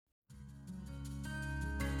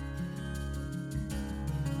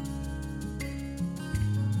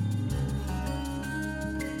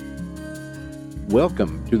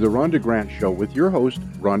Welcome to the Rhonda Grant Show with your host,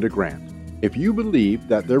 Rhonda Grant. If you believe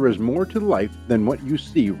that there is more to life than what you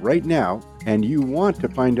see right now and you want to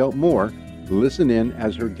find out more, listen in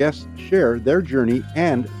as her guests share their journey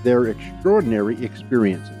and their extraordinary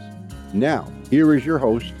experiences. Now, here is your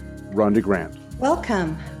host, Rhonda Grant.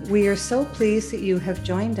 Welcome. We are so pleased that you have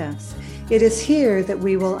joined us. It is here that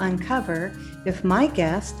we will uncover if my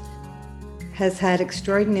guest has had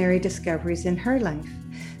extraordinary discoveries in her life.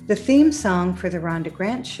 The theme song for the Rhonda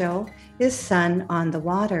Grant Show is Sun on the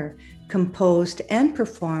Water, composed and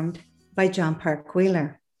performed by John Park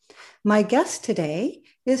Wheeler. My guest today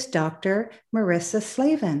is Dr. Marissa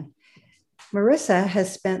Slaven. Marissa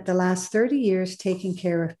has spent the last 30 years taking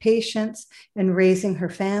care of patients and raising her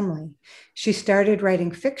family. She started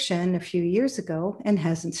writing fiction a few years ago and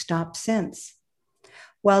hasn't stopped since.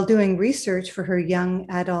 While doing research for her young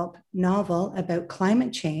adult novel about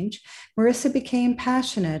climate change, Marissa became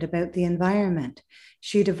passionate about the environment.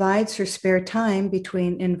 She divides her spare time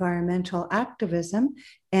between environmental activism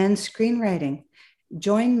and screenwriting.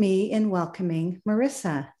 Join me in welcoming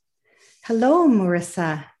Marissa. Hello,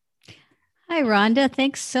 Marissa. Hi, Rhonda.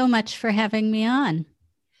 Thanks so much for having me on.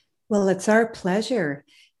 Well, it's our pleasure.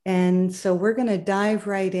 And so we're going to dive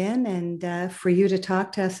right in and for you to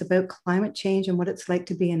talk to us about climate change and what it's like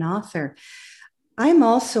to be an author. I'm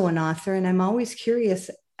also an author, and I'm always curious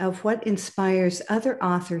of what inspires other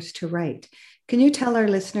authors to write. Can you tell our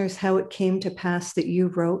listeners how it came to pass that you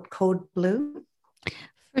wrote Code Blue?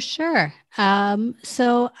 For sure.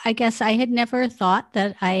 So I guess I had never thought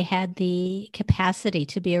that I had the capacity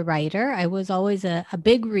to be a writer. I was always a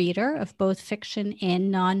big reader of both fiction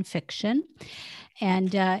and nonfiction.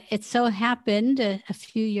 And it so happened a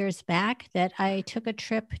few years back that I took a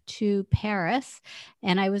trip to Paris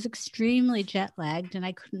and I was extremely jet lagged and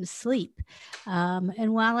I couldn't sleep.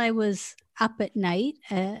 And while I was up at night,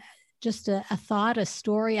 just a thought, a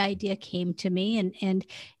story idea came to me, and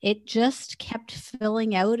it just kept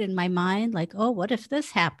filling out in my mind like, oh, what if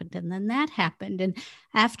this happened? And then that happened. And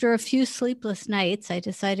after a few sleepless nights, I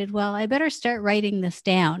decided, well, I better start writing this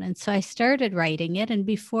down. And so I started writing it. And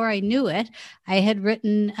before I knew it, I had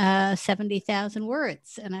written 70,000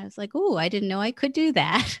 words. And I was like, oh, I didn't know I could do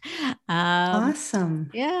that. Awesome.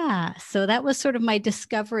 Yeah. So that was sort of my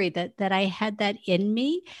discovery that I had that in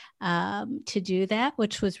me to do that,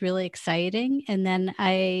 which was really exciting. And then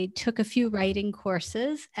I took a few writing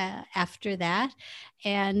courses after that.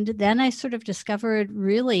 And then I sort of discovered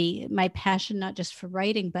really my passion, not just for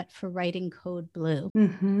writing, but for writing Code Blue.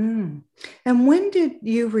 Mm-hmm. And when did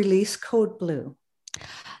you release Code Blue?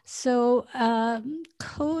 So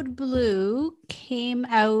Code Blue came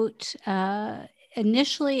out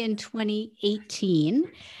initially in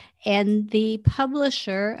 2018. And the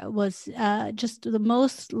publisher was just the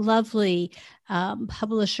most lovely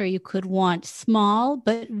publisher you could want, small,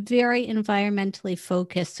 but very environmentally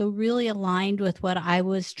focused. So really aligned with what I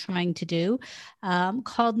was trying to do,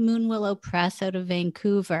 called Moonwillow Press out of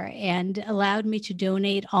Vancouver, and allowed me to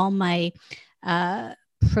donate all my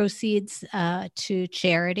proceeds to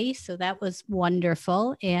charity. So that was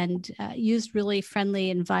wonderful, and used really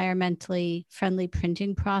friendly, environmentally friendly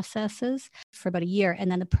printing processes for about a year.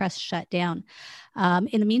 And then the press shut down.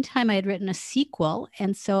 In the meantime, I had written a sequel.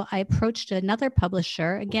 And so I approached another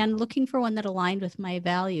publisher, again, looking for one that aligned with my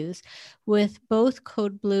values, with both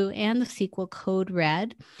Code Blue and the sequel Code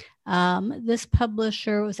Red. This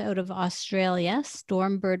publisher was out of Australia,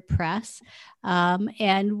 Stormbird Press,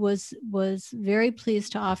 and was very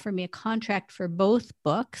pleased to offer me a contract for both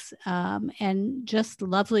books, and just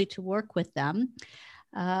lovely to work with them.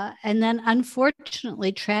 And then,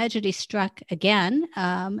 unfortunately, tragedy struck again,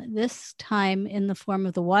 this time in the form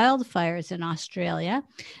of the wildfires in Australia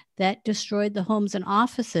that destroyed the homes and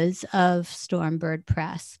offices of Stormbird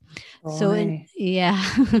Press. Boy. So,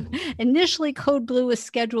 initially, Code Blue was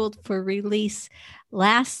scheduled for release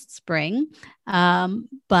last spring,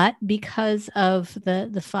 but because of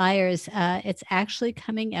the fires, it's actually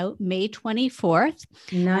coming out May 24th.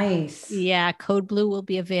 Nice. Yeah, Code Blue will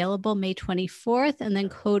be available May 24th, and then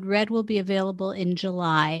Code Red will be available in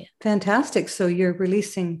July. Fantastic. So you're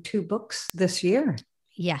releasing 2 books this year.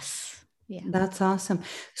 Yes. Yeah. That's awesome.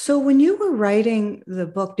 So when you were writing the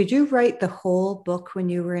book, did you write the whole book when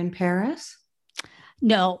you were in Paris?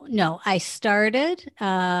 No. I started,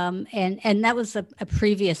 and that was a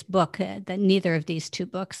previous book. That neither of these 2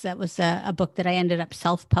 books. That was a book that I ended up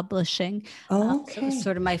self-publishing. Oh, okay. So it was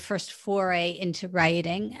sort of my first foray into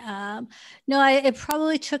writing. It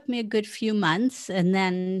probably took me a good few months, and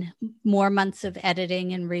then more months of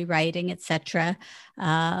editing and rewriting, etc.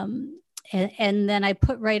 and then I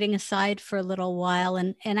put writing aside for a little while,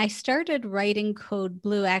 and I started writing Code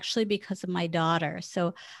Blue actually because of my daughter.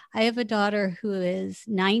 So I have a daughter who is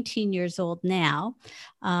 19 years old now,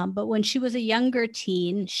 but when she was a younger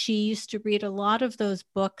teen, she used to read a lot of those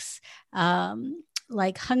books,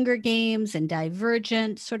 like Hunger Games and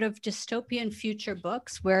Divergent, sort of dystopian future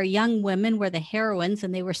books where young women were the heroines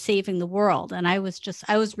and they were saving the world. And I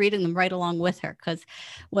was reading them right along with her, because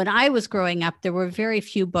when I was growing up, there were very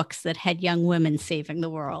few books that had young women saving the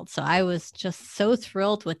world. So I was just so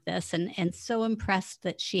thrilled with this, and so impressed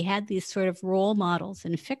that she had these sort of role models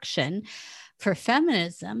in fiction for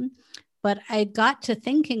feminism. But I got to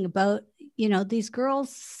thinking about, these girls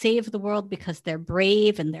save the world because they're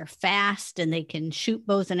brave and they're fast and they can shoot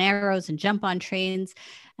bows and arrows and jump on trains.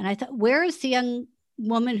 And I thought, where is the young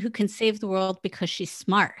woman who can save the world because she's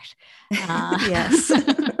smart? Yes.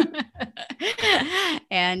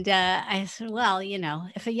 And I said, well,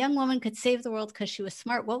 if a young woman could save the world because she was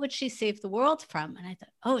smart, what would she save the world from? And I thought,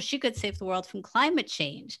 oh, she could save the world from climate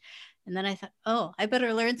change. And then I thought, oh, I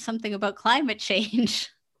better learn something about climate change.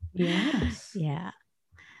 Yes. Yeah.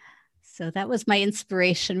 So that was my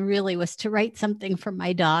inspiration, really, was to write something for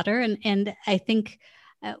my daughter. And I think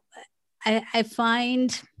I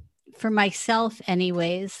find for myself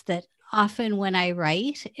anyways, that often when I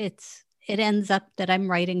write, it ends up that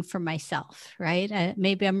I'm writing for myself, right?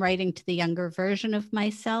 Maybe I'm writing to the younger version of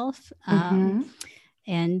myself.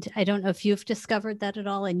 And I don't know if you've discovered that at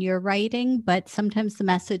all in your writing, but sometimes the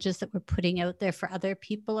messages that we're putting out there for other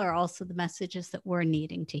people are also the messages that we're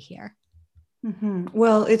needing to hear.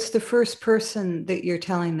 Well, it's the first person that you're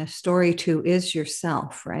telling the story to is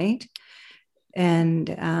yourself, right?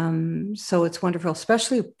 And so it's wonderful,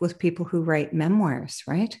 especially with people who write memoirs,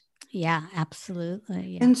 right? Yeah, absolutely.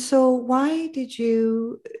 Yeah. And so why did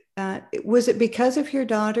you, was it because of your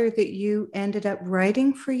daughter that you ended up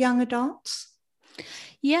writing for young adults?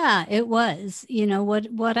 Yeah, it was.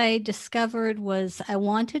 What I discovered was I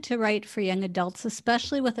wanted to write for young adults,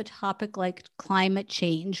 especially with a topic like climate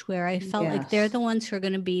change, where I felt like they're the ones who are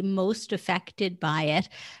going to be most affected by it.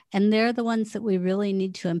 And they're the ones that we really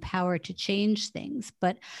need to empower to change things.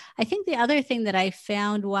 But I think the other thing that I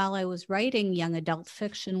found while I was writing young adult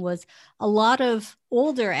fiction was a lot of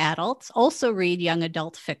older adults also read young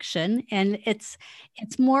adult fiction, and it's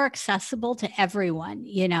more accessible to everyone.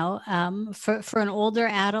 For an older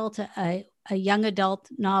adult, a young adult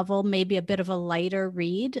novel may be a bit of a lighter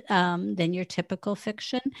read than your typical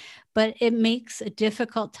fiction, but it makes a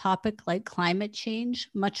difficult topic like climate change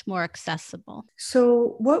much more accessible.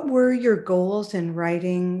 So what were your goals in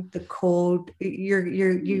writing the Code?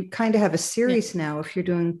 You kind of have a series now, if you're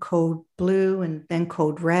doing Code Blue and then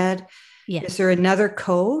Code Red. Yes. Is there another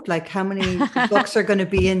code? Like, how many books are going to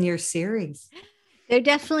be in your series? There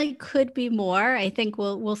definitely could be more. I think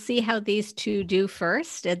we'll see how these two do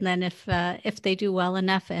first, and then if they do well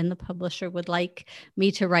enough and the publisher would like me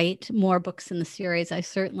to write more books in the series, I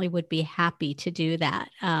certainly would be happy to do that.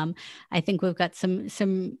 I think we've got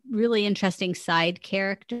some really interesting side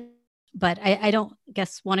characters, but I don't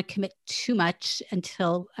want to commit too much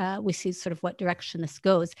until we see sort of what direction this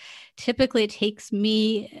goes. Typically, it takes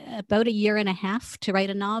me about 1.5 years to write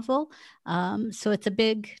a novel, so it's a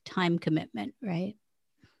big time commitment, right?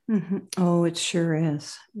 Oh, it sure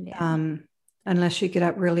is. Yeah. Unless you get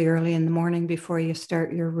up really early in the morning before you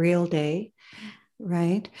start your real day,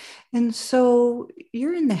 right? And so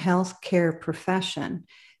you're in the healthcare profession.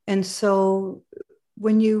 And so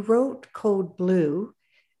when you wrote Code Blue,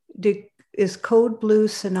 is Code Blue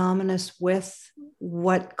synonymous with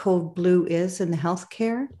what Code Blue is in the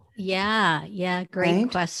healthcare? Yeah.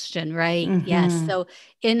 Great question. Right. Yes. So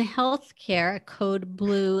in healthcare, Code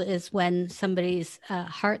Blue is when somebody's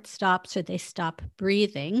heart stops or they stop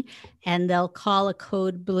breathing, and they'll call a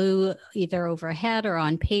Code Blue either overhead or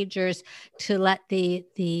on pagers to let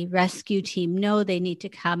the rescue team know they need to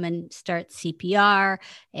come and start CPR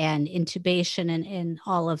and intubation and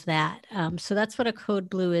all of that. So that's what a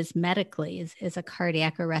Code Blue is medically, is a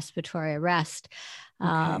cardiac or respiratory arrest.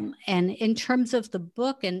 And in terms of the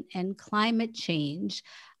book and climate change,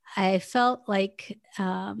 I felt like,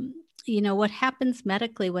 what happens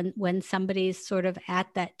medically when somebody's sort of at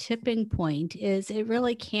that tipping point is it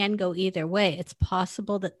really can go either way. It's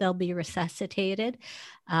possible that they'll be resuscitated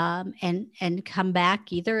and come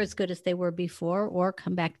back either as good as they were before or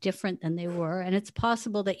come back different than they were. And it's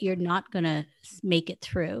possible that you're not going to make it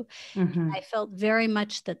through. I felt very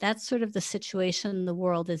much that that's sort of the situation the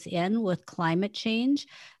world is in with climate change.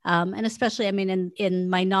 And especially, in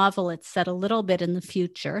my novel, it's set a little bit in the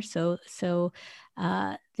future. So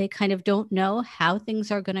they kind of don't know how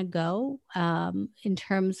things are going to go in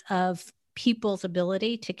terms of people's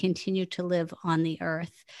ability to continue to live on the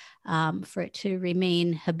earth, for it to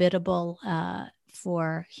remain habitable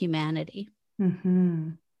for humanity.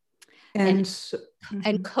 Mm-hmm. And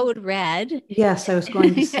code red. Yes, I was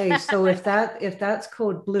going to say, so if that's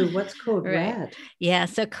code blue, what's code Right. red? Yeah.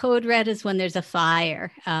 So code red is when there's a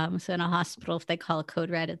fire. So in a hospital, if they call it code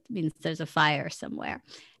red, it means there's a fire somewhere,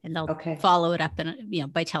 and they'll follow it up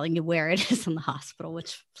by telling you where it is in the hospital,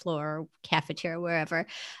 which floor, cafeteria, wherever.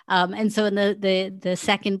 And so in the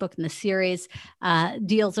second book in the series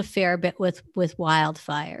deals a fair bit with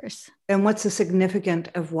wildfires. And what's the significance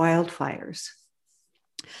of wildfires?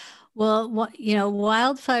 Well,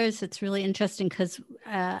 wildfires, it's really interesting because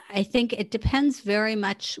I think it depends very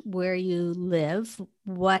much where you live,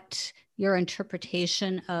 what your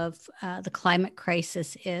interpretation of the climate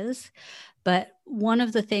crisis is. But one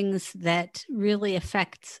of the things that really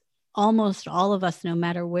affects almost all of us, no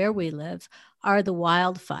matter where we live, are the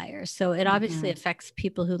wildfires. So it obviously affects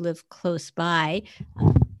people who live close by,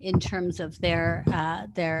 in terms of their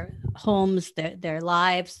homes, their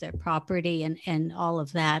lives, their property, and all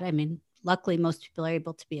of that. I mean, luckily, most people are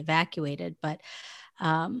able to be evacuated, but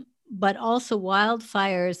also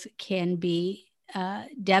wildfires can be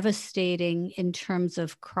devastating in terms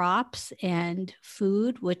of crops and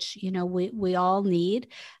food, which we all need,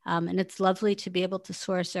 and it's lovely to be able to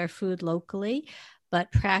source our food locally. But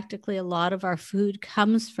practically a lot of our food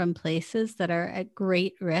comes from places that are at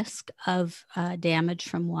great risk of damage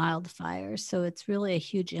from wildfires. So it's really a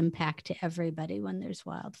huge impact to everybody when there's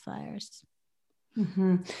wildfires.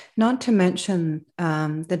 Mm-hmm. Not to mention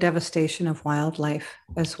the devastation of wildlife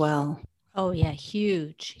as well. Oh, yeah.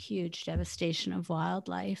 Huge devastation of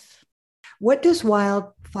wildlife. What does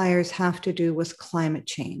wildfires have to do with climate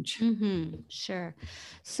change? Mm-hmm. Sure.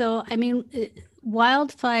 So, I mean,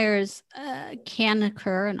 wildfires can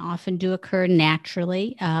occur and often do occur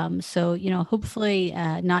naturally. So, hopefully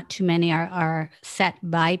not too many are set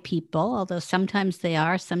by people, although sometimes they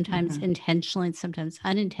are, sometimes intentionally and sometimes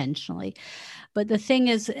unintentionally. But the thing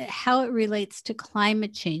is how it relates to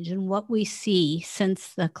climate change, and what we see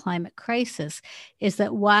since the climate crisis is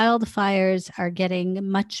that wildfires are getting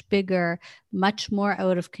much bigger, much more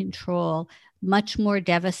out of control, much more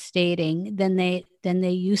devastating than they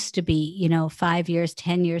used to be, 5 years,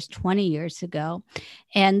 10 years, 20 years ago.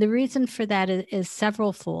 And the reason for that is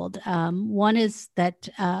severalfold. One is that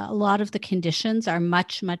a lot of the conditions are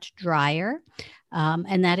much, much drier.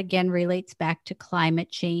 And that again relates back to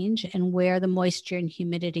climate change and where the moisture and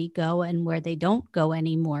humidity go and where they don't go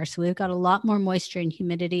anymore. So we've got a lot more moisture and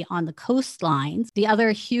humidity on the coastlines. The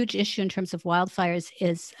other huge issue in terms of wildfires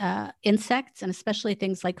is insects, and especially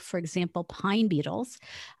things like, for example, pine beetles.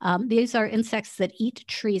 These are insects that eat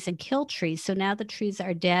trees and kill trees. So now the trees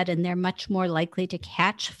are dead and they're much more likely to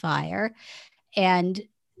catch fire. And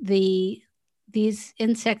these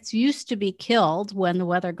insects used to be killed when the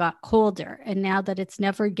weather got colder. And now that it's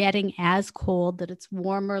never getting as cold, that it's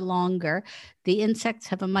warmer longer, the insects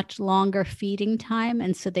have a much longer feeding time.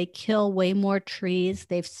 And so they kill way more trees.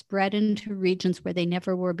 They've spread into regions where they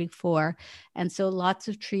never were before. And so lots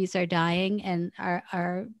of trees are dying and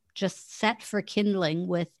are just set for kindling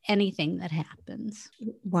with anything that happens.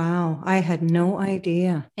 Wow, I had no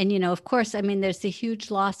idea. And, of course, I mean, there's the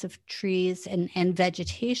huge loss of trees and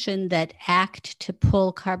vegetation that act to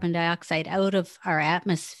pull carbon dioxide out of our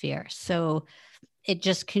atmosphere. So it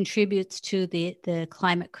just contributes to the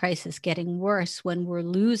climate crisis getting worse when we're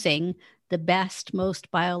losing the best,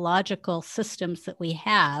 most biological systems that we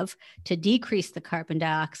have to decrease the carbon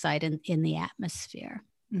dioxide in the atmosphere.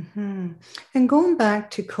 Mm-hmm. And going back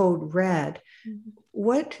to code red,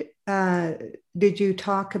 what did you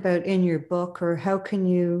talk about in your book, or how can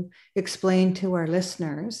you explain to our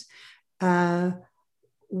listeners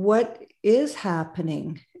what is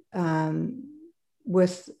happening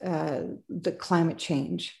with the climate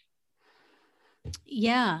change?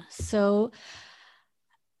 Yeah. So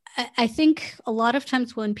I think a lot of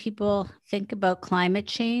times when people think about climate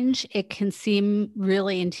change, it can seem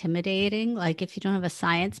really intimidating. Like if you don't have a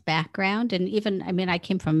science background, and even, I mean, I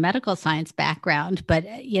came from a medical science background, but,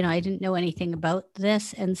 I didn't know anything about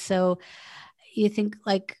this. And so you think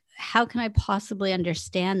like, how can I possibly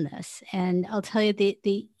understand this? And I'll tell you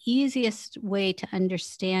the easiest way to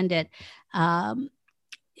understand it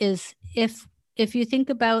is if you think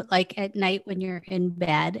about like at night when you're in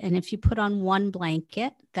bed, and if you put on one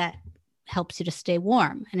blanket, that helps you to stay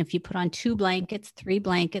warm. And if you put on 2 blankets, 3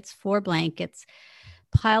 blankets, 4 blankets,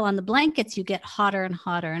 pile on the blankets, you get hotter and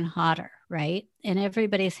hotter and hotter, right? And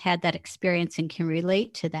everybody's had that experience and can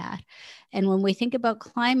relate to that. And when we think about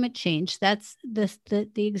climate change, that's the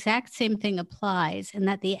exact same thing applies, in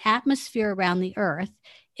that the atmosphere around the Earth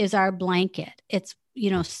is our blanket. It's,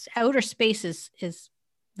 outer space is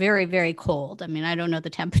very, very cold. I mean, I don't know the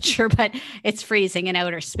temperature, but it's freezing in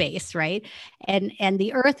outer space, right? And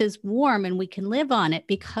the earth is warm and we can live on it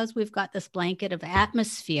because we've got this blanket of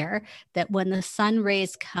atmosphere that when the sun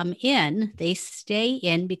rays come in, they stay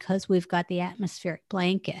in because we've got the atmospheric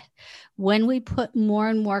blanket. When we put more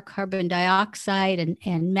and more carbon dioxide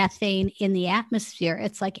and methane in the atmosphere,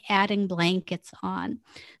 it's like adding blankets on.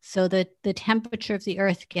 So the temperature of the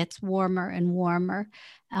earth gets warmer and warmer.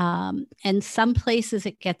 And some places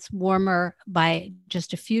it gets warmer by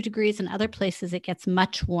just a few degrees, and other places it gets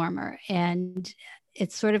much warmer. And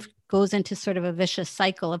it sort of goes into sort of a vicious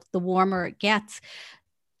cycle of the warmer it gets,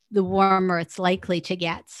 the warmer it's likely to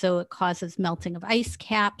get. So it causes melting of ice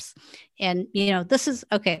caps. And, this is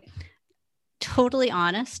okay. Totally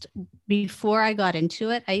honest, before I got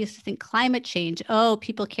into it, I used to think climate change, oh,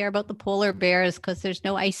 people care about the polar bears because there's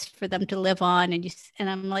no ice for them to live on. And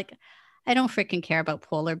I'm like, I don't freaking care about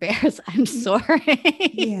polar bears. I'm sorry.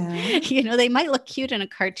 Yeah. They might look cute in a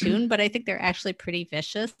cartoon, but I think they're actually pretty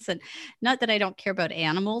vicious. And not that I don't care about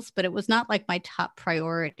animals, but it was not like my top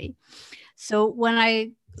priority. So when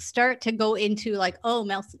I start to go into like, oh,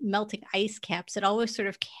 melting ice caps, it always sort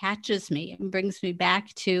of catches me and brings me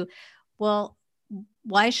back to, well,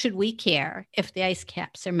 why should we care if the ice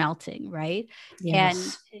caps are melting, right?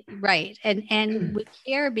 Yes. And we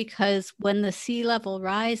care because when the sea level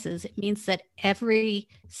rises, it means that every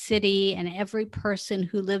city and every person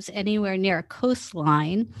who lives anywhere near a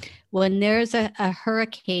coastline, when there's a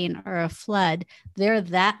hurricane or a flood, they're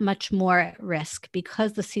that much more at risk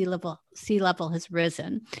because the sea level has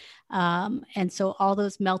risen. And so all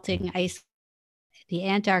those melting ice, the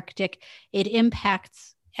Antarctic, it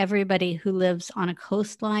impacts everybody who lives on a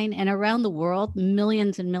coastline, and around the world,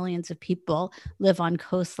 millions and millions of people live on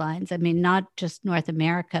coastlines. I mean, not just North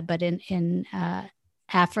America, but in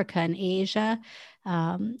Africa and Asia.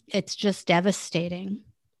 It's just devastating.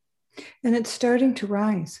 And it's starting to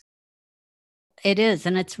rise. It is,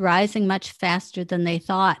 and it's rising much faster than they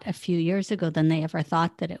thought a few years ago, than they ever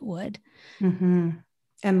thought that it would. Mm-hmm.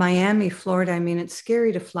 And Miami, Florida, I mean, it's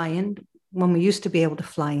scary to fly in when we used to be able to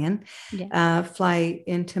fly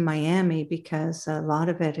into Miami because a lot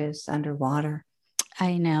of it is underwater.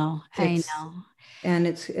 I know. And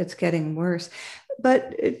it's getting worse.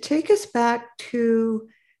 But take us back to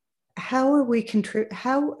how are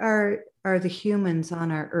the humans on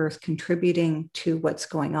our earth contributing to what's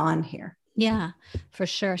going on here? Yeah, for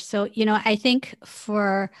sure. So, I think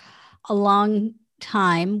for a long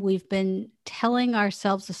time, we've been telling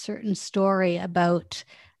ourselves a certain story about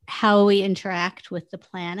how we interact with the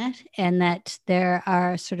planet, and that there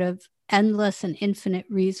are sort of endless and infinite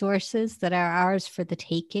resources that are ours for the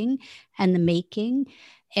taking and the making.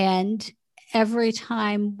 And every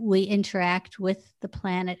time we interact with the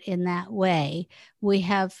planet in that way, we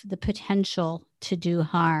have the potential to do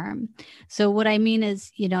harm. So what I mean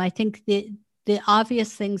is, I think the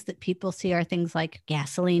obvious things that people see are things like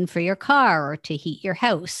gasoline for your car or to heat your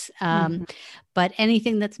house. But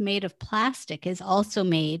anything that's made of plastic is also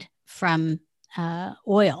made from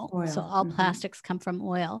oil. So all plastics come from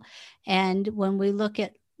oil. And when we look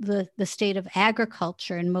at the state of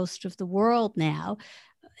agriculture in most of the world now,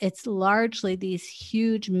 it's largely these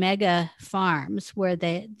huge mega farms where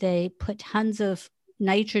they put tons of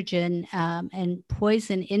nitrogen and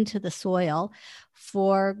poison into the soil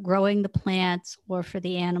for growing the plants or for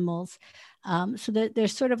the animals. So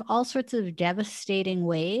there's sort of all sorts of devastating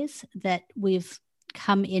ways that we've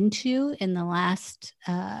come into in the last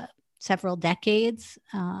several decades,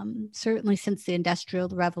 certainly since the Industrial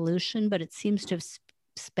Revolution, but it seems to have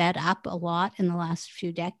sped up a lot in the last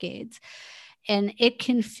few decades. And it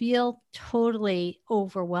can feel totally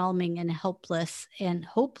overwhelming and helpless and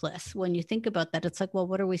hopeless when you think about that. It's like, well,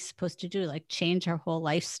 what are we supposed to do? Like change our whole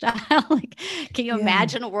lifestyle? Like, can you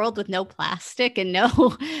imagine a world with no plastic and no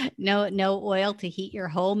oil to heat your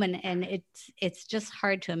home? And it's just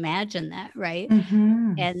hard to imagine that, right?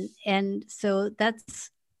 And so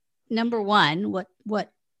that's number one.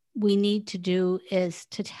 What we need to do is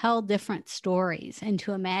to tell different stories and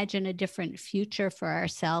to imagine a different future for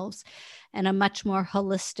ourselves and a much more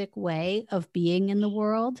holistic way of being in the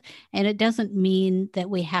world. And it doesn't mean that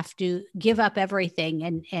we have to give up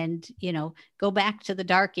everything and go back to the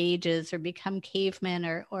dark ages or become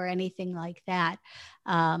cavemen or anything like that.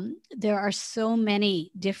 There are so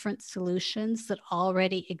many different solutions that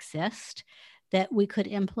already exist that we could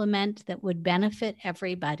implement that would benefit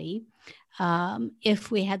everybody if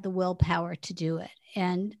we had the willpower to do it.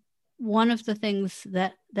 And one of the things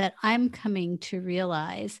that I'm coming to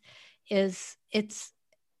realize is it's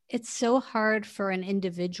so hard for an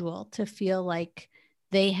individual to feel like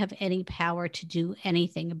they have any power to do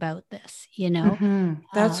anything about this, you know?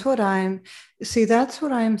 That's what that's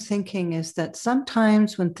what I'm thinking, is that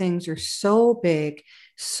sometimes when things are so big,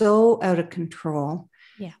 so out of control,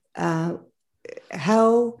 Yeah.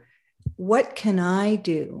 What can I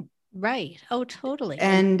do? Right. Oh, totally.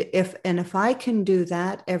 And if I can do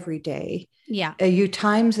that every day, yeah, you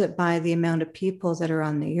times it by the amount of people that are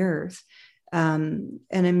on the earth. And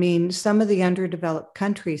I mean, some of the underdeveloped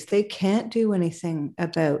countries, they can't do anything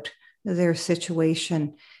about their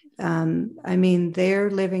situation. I mean,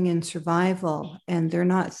 they're living in survival, and they're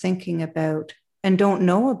not thinking about and don't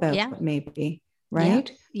know about maybe,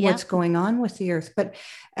 right? What's going on with the earth. But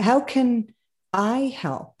how can I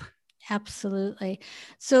help? Absolutely.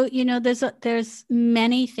 So, you know, there's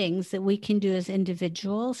many things that we can do as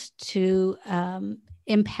individuals to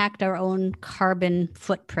impact our own carbon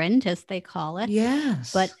footprint, as they call it.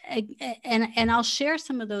 Yes. But and I'll share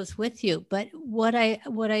some of those with you. But what I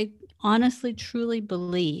honestly truly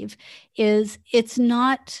believe is it's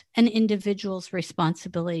not an individual's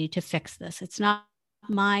responsibility to fix this. It's not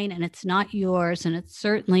mine, and it's not yours, and it's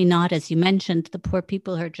certainly not, as you mentioned, the poor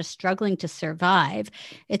people who are just struggling to survive.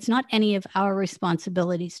 It's not any of our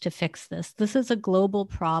responsibilities to fix this. This is a global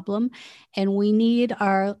problem, and we need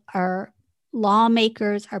our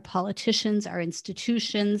lawmakers, our politicians, our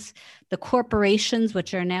institutions, the corporations,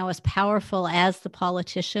 which are now as powerful as the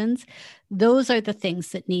politicians. Those are the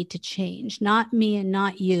things that need to change, not me and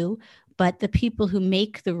not you, but the people who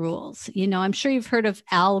make the rules. You know, I'm sure you've heard of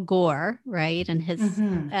Al Gore, right? And his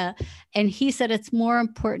and he said it's more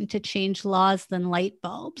important to change laws than light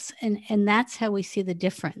bulbs, and that's how we see the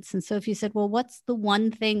difference. And so, if you said, well, what's the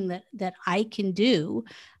one thing that I can do?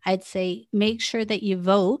 I'd say make sure that you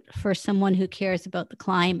vote for someone who cares about the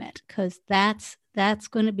climate, because that's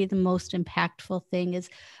going to be the most impactful thing. Is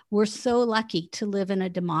we're so lucky to live in a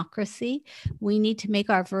democracy. We need to make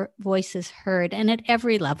our voices heard, and at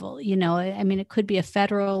every level. You know, I mean, it could be a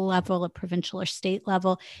federal level, a provincial or state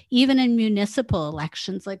level, even in municipal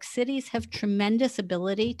elections. Like, cities have tremendous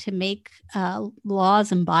ability to make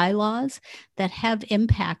laws and bylaws that have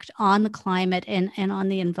impact on the climate and on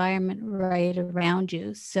the environment right around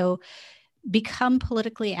you. So become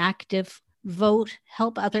politically active, vote,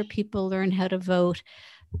 help other people learn how to vote,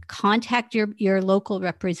 contact your local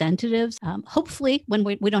representatives. Hopefully, when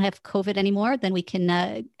we don't have COVID anymore, then we can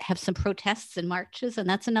have some protests and marches. And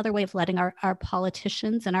that's another way of letting our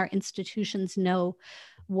politicians and our institutions know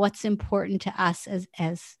what's important to us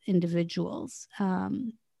as individuals.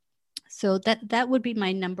 So that would be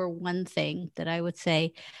my number one thing that I would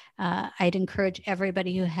say. I'd encourage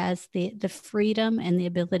everybody who has the freedom and the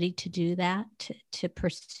ability to do that, to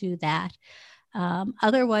pursue that.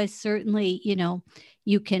 Otherwise, certainly, you know,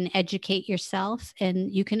 you can educate yourself,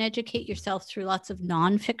 and you can educate yourself through lots of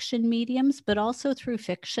nonfiction mediums, but also through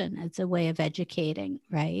fiction as a way of educating,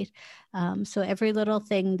 right? So every little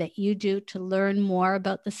thing that you do to learn more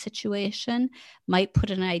about the situation might put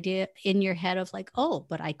an idea in your head of like, oh,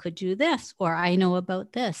 but I could do this, or I know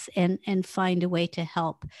about this, and find a way to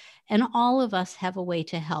help. And all of us have a way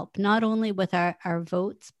to help, not only with our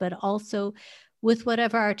votes, but also with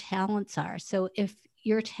whatever our talents are. So if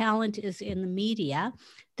your talent is in the media,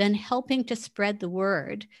 then helping to spread the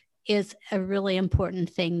word is a really important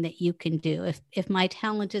thing that you can do. If my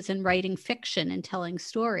talent is in writing fiction and telling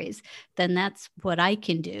stories, then that's what I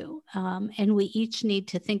can do. And we each need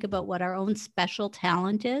to think about what our own special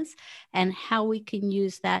talent is and how we can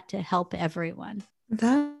use that to help everyone.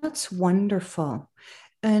 That's wonderful.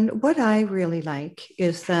 And what I really like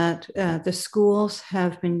is that the schools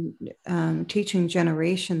have been teaching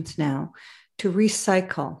generations now to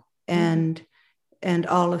recycle and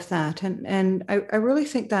all of that. And I really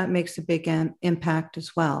think that makes a big impact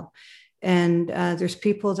as well. And there's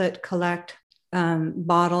people that collect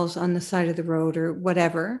bottles on the side of the road or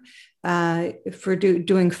whatever for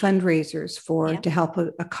doing fundraisers to help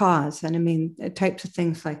a cause. And I mean, types of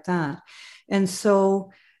things like that. And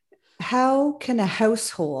so how can a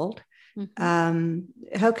household,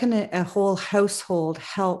 how can a whole household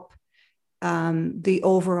help the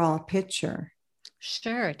overall picture?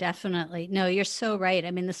 Sure, definitely. No, you're so right.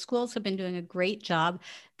 I mean, the schools have been doing a great job.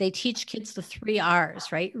 They teach kids the 3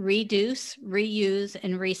 R's, right? Reduce, reuse,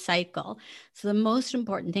 and recycle. So the most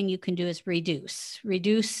important thing you can do is reduce.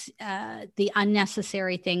 Reduce the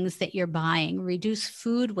unnecessary things that you're buying. Reduce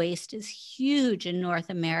food waste is huge in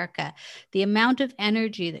North America. The amount of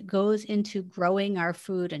energy that goes into growing our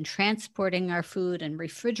food and transporting our food and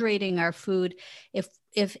refrigerating our food,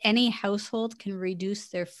 if any household can reduce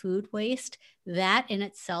their food waste, that in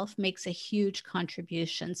itself makes a huge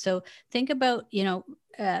contribution. So think about,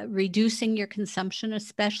 reducing your consumption,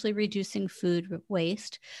 especially reducing food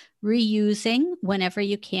waste, reusing whenever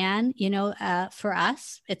you can. For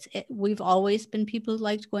us, we've always been people who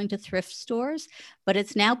liked going to thrift stores, but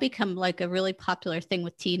it's now become like a really popular thing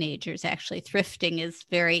with teenagers. Actually, thrifting is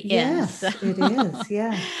very in. Yes, it is.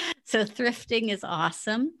 Yeah. So thrifting is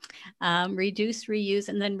awesome. Reduce, reuse,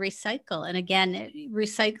 and then recycle. And again,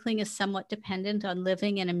 recycling is somewhat dependent on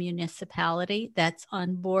living in a municipality that's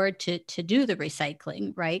on board to do the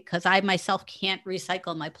recycling, right? Because I myself can't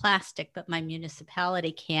recycle my plastic, but my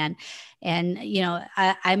municipality can. And,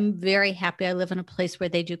 I'm very happy. I live in a place where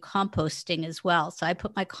they do composting as well. So I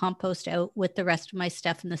put my compost out with the rest of my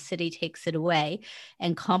stuff, and the city takes it away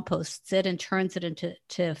and composts it and turns it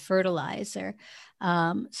into fertilizer.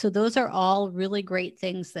 So those are all really great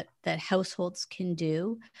things that households can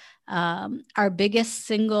do. Our biggest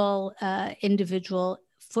single individual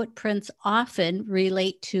footprints often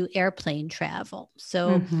relate to airplane travel.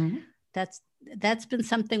 So that's been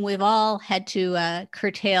something we've all had to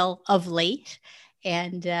curtail of late.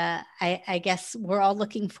 And I guess we're all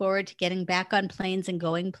looking forward to getting back on planes and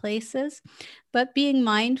going places, but being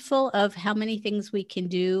mindful of how many things we can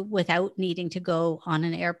do without needing to go on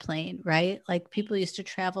an airplane, right? Like people used to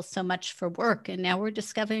travel so much for work, and now we're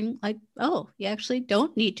discovering like, oh, you actually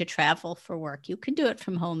don't need to travel for work. You can do it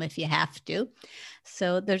from home if you have to.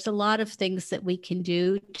 So there's a lot of things that we can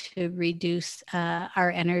do to reduce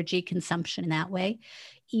our energy consumption in that way.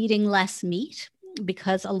 Eating less meat,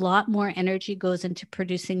 because a lot more energy goes into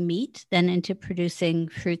producing meat than into producing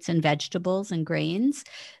fruits and vegetables and grains.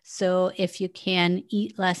 So if you can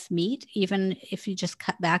eat less meat, even if you just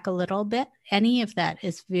cut back a little bit, any of that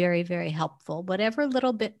is very, very helpful. Whatever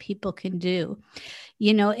little bit people can do.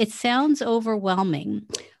 It sounds overwhelming.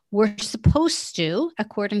 We're supposed to,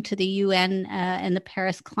 according to the UN and the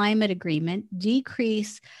Paris Climate Agreement,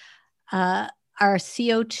 decrease our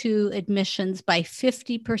CO2 emissions by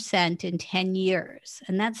 50% in 10 years.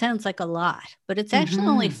 And that sounds like a lot, but it's actually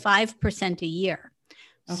only 5% a year.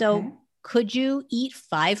 Okay. So could you eat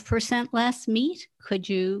 5% less meat? Could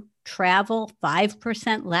you travel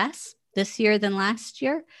 5% less this year than last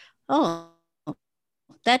year? Oh,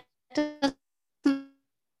 that doesn't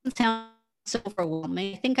sound so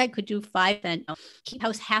overwhelming. I think I could do 5 and keep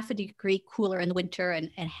house half a degree cooler in the winter and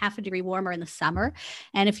half a degree warmer in the summer.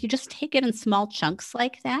 And if you just take it in small chunks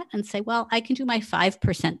like that and say, well, I can do my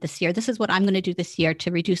 5% this year. This is what I'm going to do this year to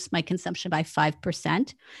reduce my consumption by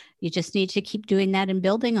 5%. You just need to keep doing that and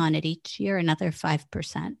building on it each year, another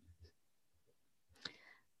 5%.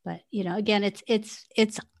 But, again,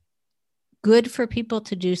 it's good for people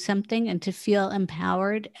to do something and to feel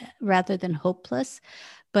empowered rather than hopeless.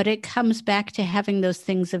 But it comes back to having those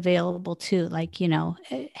things available too, like,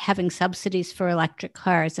 having subsidies for electric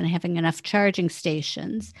cars and having enough charging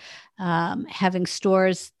stations, having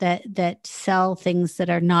stores that sell things that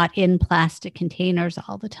are not in plastic containers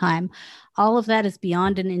all the time. All of that is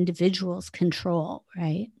beyond an individual's control,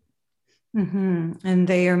 right? And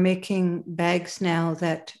they are making bags now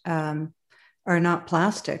that are not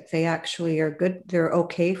plastic. They actually are good. They're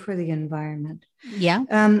okay for the environment. Yeah.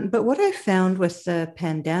 But what I found with the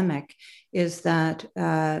pandemic is that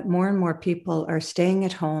more and more people are staying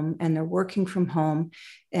at home and they're working from home,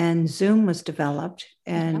 and Zoom was developed,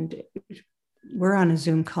 and we're on a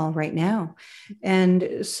Zoom call right now.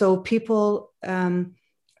 And so people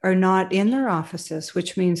are not in their offices,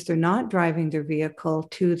 which means they're not driving their vehicle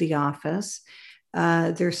to the office.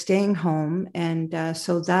 They're staying home. And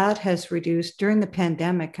so that has reduced during the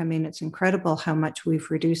pandemic. I mean, it's incredible how much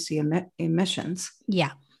we've reduced the emissions.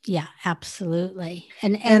 Yeah, absolutely.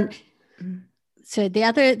 And so the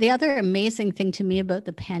other amazing thing to me about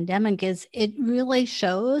the pandemic is it really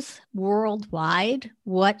shows worldwide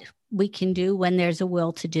what we can do when there's a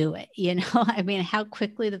will to do it. I mean, how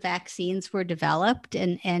quickly the vaccines were developed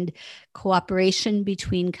and cooperation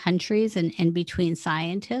between countries and between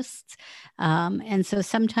scientists. And so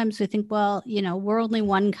sometimes we think, well, we're only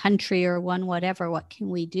one country or one whatever, what can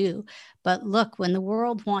we do? But look, when the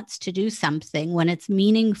world wants to do something, when it's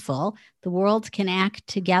meaningful, the world can act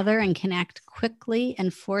together and can act quickly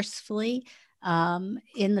and forcefully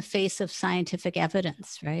in the face of scientific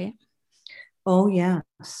evidence, right? Oh,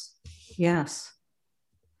 yes,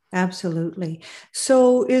 absolutely.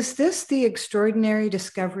 So is this the extraordinary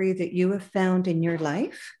discovery that you have found in your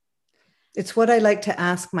life? It's what I like to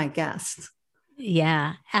ask my guests.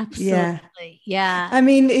 Yeah, absolutely. Yeah. I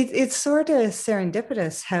mean, it's sort of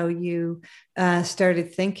serendipitous how you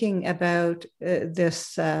started thinking about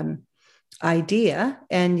this idea,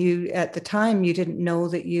 and you at the time you didn't know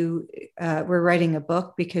that you were writing a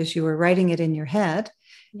book because you were writing it in your head.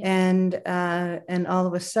 Yeah. And all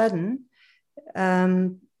of a sudden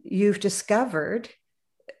you've discovered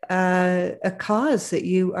a cause that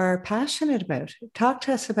you are passionate about. Talk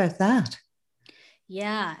to us about that.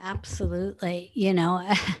 Yeah, absolutely.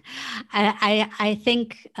 I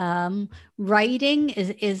think writing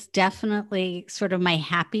is definitely sort of my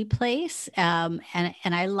happy place, and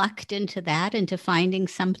I lucked into that, into finding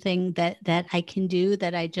something that I can do,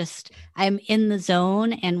 that I'm in the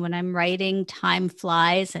zone, and when I'm writing, time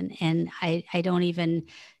flies, and I don't even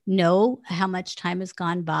know how much time has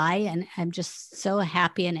gone by, and I'm just so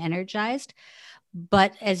happy and energized.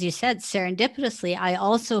 But as you said, serendipitously, I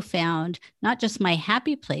also found not just my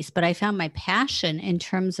happy place, but I found my passion in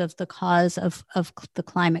terms of the cause of the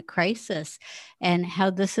climate crisis, and how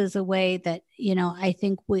this is a way that, I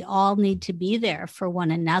think we all need to be there for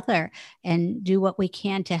one another and do what we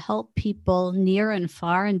can to help people near and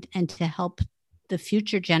far, and to help the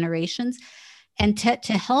future generations, and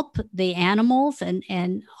to help the animals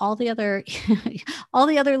and all the other all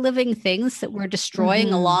the other living things that we're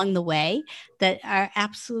destroying along the way, that are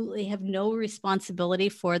absolutely have no responsibility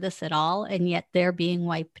for this at all, and yet they're being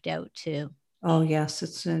wiped out too. Oh yes,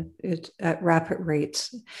 it's at rapid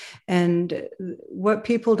rates. And what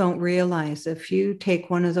people don't realize, if you take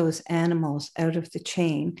one of those animals out of the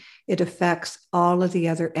chain, it affects all of the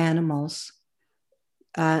other animals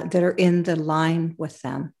that are in the line with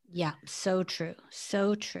them. Yeah, so true.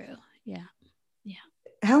 So true. Yeah. Yeah.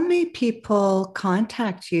 How many people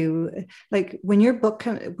contact you? Like when your book,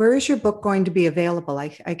 where is your book going to be available? I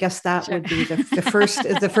guess that would be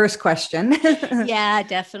the first question. Yeah,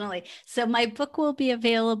 definitely. So my book will be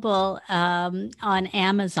available on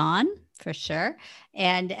Amazon for sure,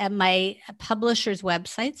 and at my publisher's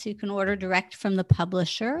website, so you can order direct from the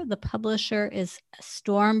publisher. The publisher is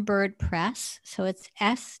Stormbird Press, so it's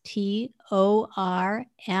STORMBIRD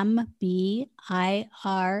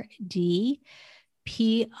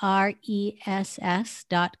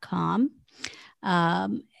PRESS.com.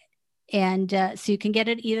 So you can get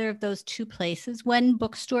it either of those two places. When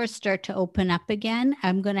bookstores start to open up again,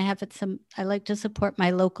 I'm going to have I like to support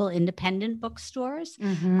my local independent bookstores,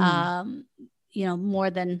 more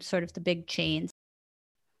than sort of the big chains.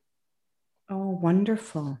 Oh,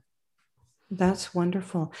 wonderful. That's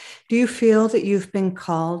wonderful. Do you feel that you've been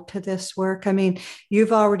called to this work? I mean,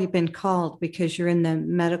 you've already been called because you're in the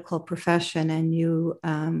medical profession, and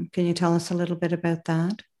can you tell us a little bit about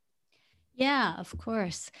that? Yeah, of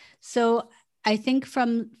course. So I think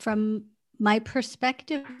from my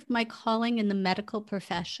perspective, my calling in the medical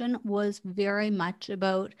profession was very much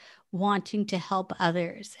about wanting to help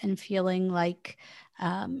others, and feeling like,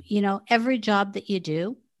 every job that you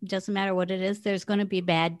do, doesn't matter what it is, there's going to be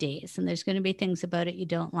bad days, and there's going to be things about it you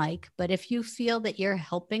don't like. But if you feel that you're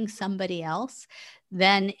helping somebody else,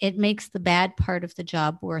 then it makes the bad part of the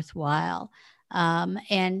job worthwhile.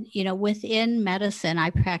 Within medicine, I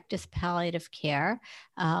practice palliative care.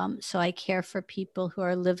 So I care for people who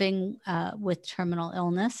are living with terminal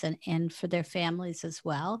illness, and for their families as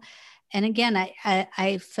well. And again,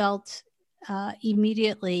 I felt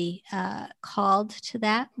immediately called to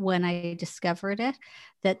that when I discovered it,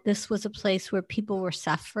 that this was a place where people were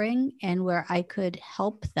suffering and where I could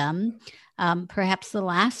help them, perhaps the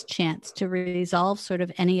last chance to resolve sort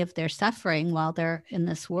of any of their suffering while they're in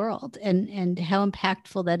this world, and how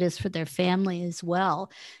impactful that is for their family as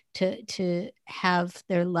well, to have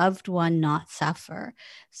their loved one not suffer.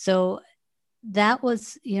 So that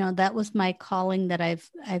was my calling, that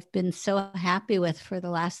I've been so happy with for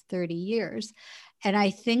the last 30 years. And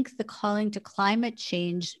I think the calling to climate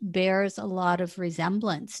change bears a lot of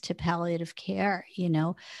resemblance to palliative care.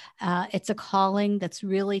 It's a calling that's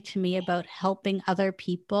really, to me, about helping other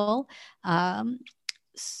people,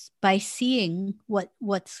 by seeing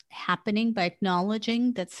what's happening, by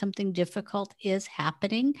acknowledging that something difficult is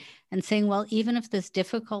happening, and saying, well, even if this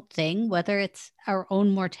difficult thing, whether it's our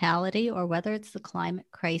own mortality or whether it's the climate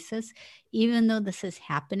crisis, even though this is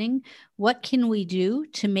happening, what can we do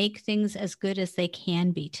to make things as good as they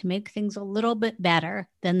can be, to make things a little bit better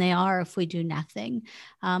than they are if we do nothing?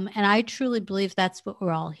 And I truly believe that's what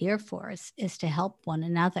we're all here for, is to help one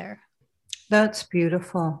another. That's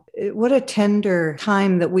beautiful. What a tender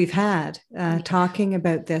time that we've had talking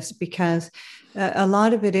about this, because a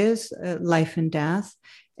lot of it is life and death.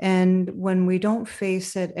 And when we don't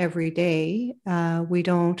face it every day, we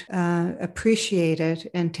don't appreciate it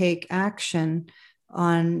and take action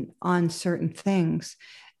on certain things.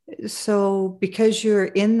 So because you're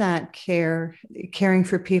in that caring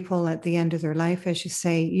for people at the end of their life, as you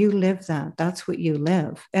say, you live that. That's what you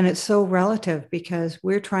live. And it's so relative because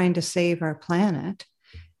we're trying to save our planet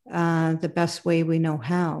the best way we know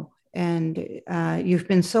how. And you've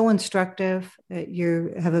been so instructive.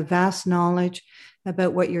 You have a vast knowledge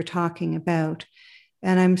about what you're talking about.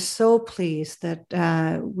 And I'm so pleased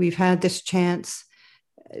that we've had this chance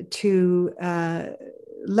to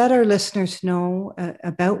let our listeners know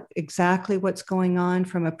about exactly what's going on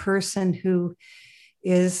from a person who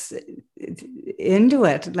is into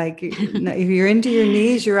it. Like if you're into your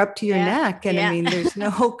knees, you're up to your neck. And I mean, there's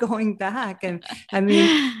no going back. And I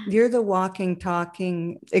mean, you're the walking,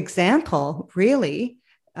 talking example, really,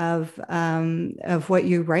 of what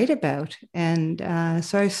you write about. And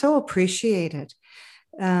so I so appreciate it.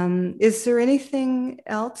 Is there anything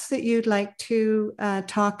else that you'd like to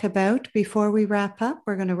talk about before we wrap up?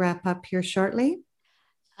 We're going to wrap up here shortly.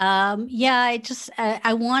 I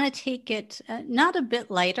want to take it not a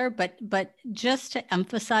bit lighter, but just to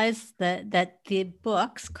emphasize that the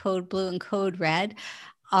books Code Blue and Code Red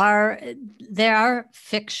are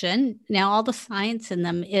fiction. Now, all the science in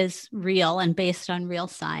them is real and based on real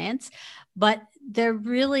science, but they're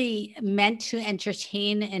really meant to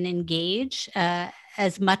entertain and engage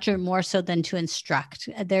as much or more so than to instruct.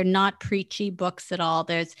 They're not preachy books at all.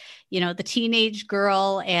 There's, the teenage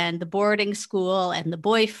girl and the boarding school and the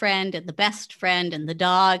boyfriend and the best friend and the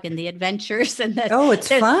dog and the adventures and it's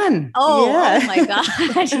fun. Oh my God,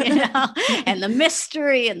 and the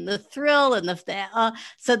mystery and the thrill and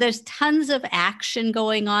so there's tons of action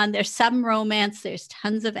going on. There's some romance. There's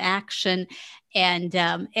tons of action, and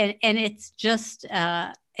it's just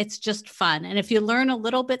fun. And if you learn a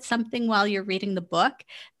little bit something while you're reading the book,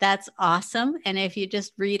 that's awesome. And if you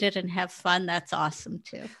just read it and have fun, that's awesome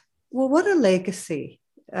too. Well, what a legacy.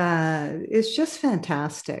 It's just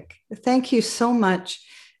fantastic. Thank you so much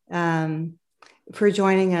for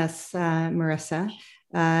joining us, Marissa.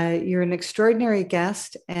 You're an extraordinary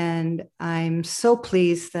guest, and I'm so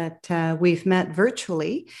pleased that we've met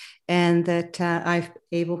virtually and that I've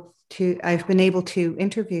been able to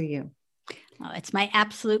interview you. Oh, it's my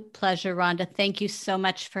absolute pleasure, Rhonda. Thank you so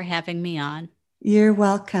much for having me on. You're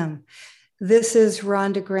welcome. This is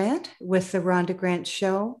Rhonda Grant with The Rhonda Grant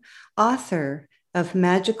Show, author of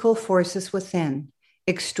Magical Forces Within,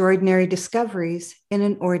 Extraordinary Discoveries in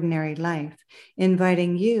an Ordinary Life,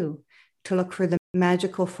 inviting you to look for the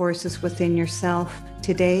magical forces within yourself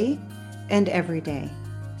today and every day.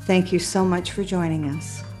 Thank you so much for joining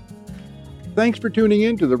us. Thanks for tuning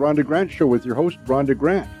in to The Rhonda Grant Show with your host, Rhonda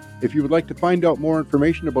Grant. If you would like to find out more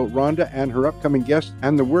information about Rhonda and her upcoming guests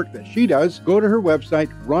and the work that she does, go to her website,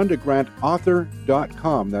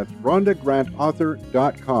 rhondagrantauthor.com. That's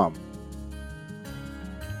rhondagrantauthor.com.